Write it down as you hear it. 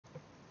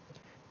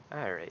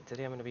Alright,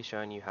 today I'm going to be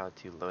showing you how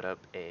to load up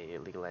a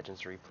League of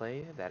Legends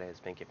replay that has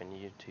been given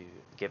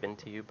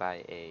to you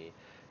by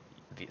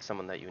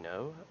someone that you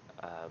know,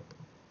 uh,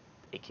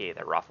 aka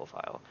that ROFL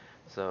file.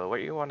 So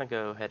what you want to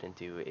go ahead and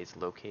do is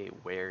locate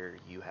where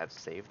you have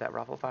saved that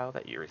ROFL file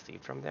that you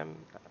received from them,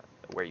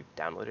 where you've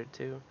downloaded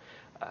to.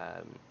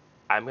 Um,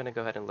 I'm going to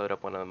go ahead and load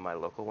up one of my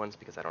local ones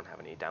because I don't have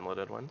any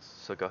downloaded ones.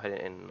 So go ahead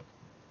and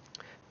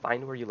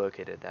find where you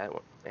located that,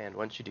 and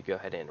once you do, go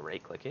ahead and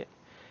right click it,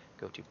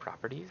 go to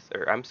properties,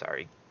 or I'm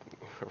sorry,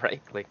 right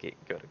click it,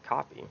 go to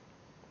copy.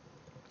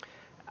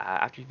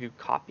 After you've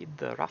copied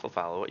the ROFL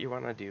file, what you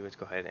want to do is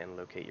go ahead and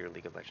locate your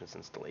League of Legends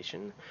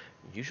installation.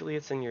 Usually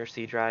it's in your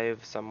C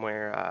drive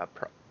somewhere.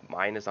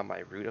 Mine is on my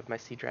root of my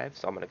C drive,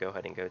 so I'm going to go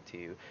ahead and go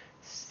to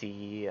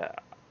C,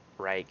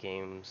 Riot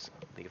Games,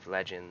 League of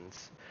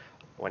Legends.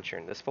 Once you're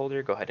in this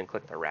folder, go ahead and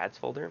click the RADS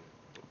folder,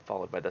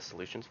 followed by the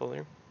Solutions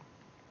folder,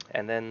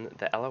 and then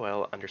the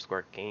LOL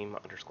underscore game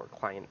underscore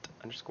client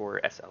underscore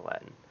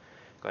SLN.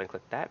 Go ahead and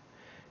click that.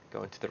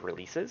 Go into the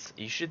releases.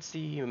 You should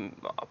see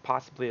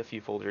possibly a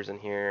few folders in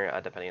here,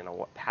 depending on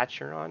what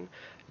patch you're on.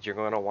 You're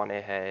going to want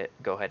to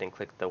go ahead and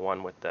click the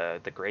one with the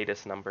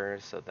greatest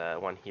numbers. So the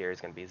one here is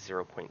going to be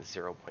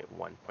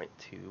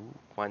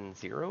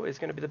 0.0.1.210 is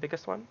going to be the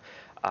biggest one.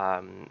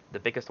 The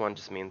biggest one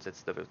just means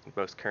it's the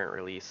most current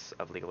release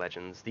of League of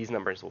Legends. These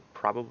numbers will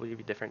probably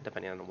be different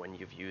depending on when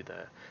you view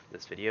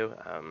this video.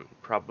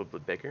 Probably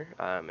bigger,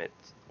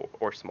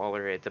 or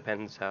smaller. It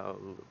depends how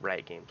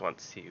Riot Games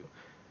wants to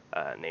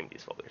name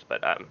these folders.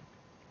 But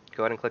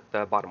go ahead and click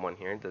the bottom one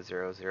here, the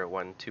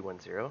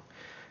 001210.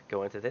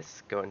 Go into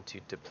this, go into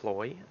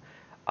deploy.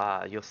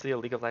 You'll see a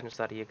League of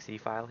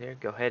Legends.exe file here.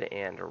 Go ahead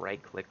and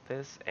right click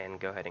this and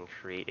go ahead and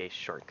create a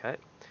shortcut.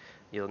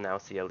 You'll now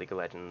see a League of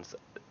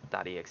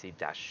Legends.exe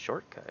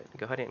shortcut.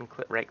 Go ahead and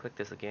right click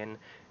this again,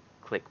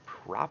 click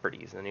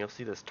properties, and you'll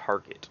see this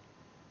target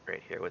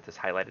right here with this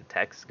highlighted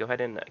text. Go ahead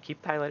and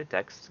keep the highlighted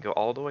text, go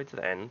all the way to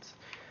the end,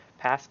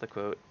 past the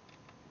quote,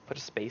 put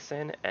a space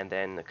in, and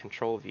then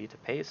Control V to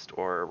paste,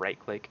 or right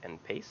click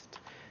and paste,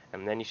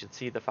 and then you should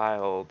see the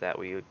file that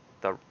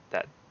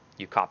that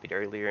you copied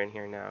earlier in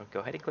here. Now go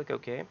ahead and click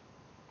OK.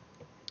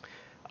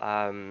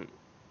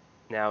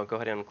 Now go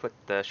ahead and click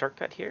the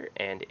shortcut here,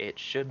 and it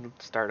should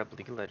start up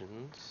League of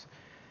Legends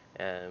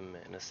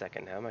in a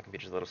second. Now my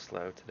computer's a little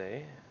slow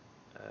today.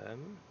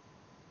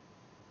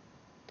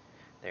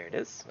 There it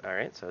is.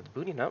 Alright, so it's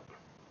booting up,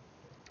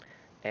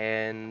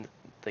 and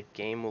the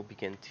game will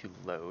begin to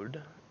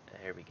load.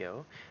 There we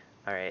go.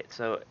 Alright,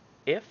 so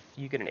if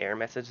you get an error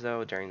message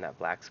though during that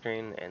black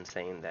screen and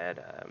saying that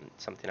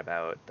something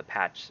about the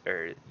patch,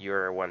 or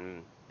you're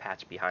one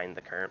patch behind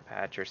the current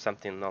patch or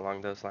something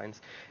along those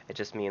lines, it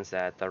just means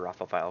that the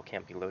ROFL file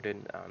can't be loaded.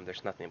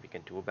 There's nothing we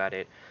can do about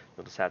it.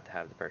 You'll just have to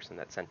have the person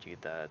that sent you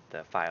the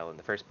file in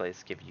the first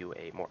place give you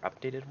a more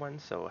updated one,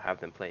 so have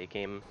them play a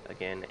game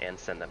again and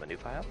send them a new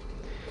file.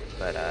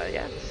 But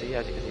yeah, see,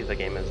 as you can see, the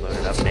game is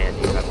loaded up, and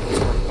you have the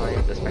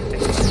client, the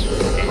spectator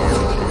client,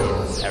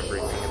 and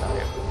everything about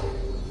it.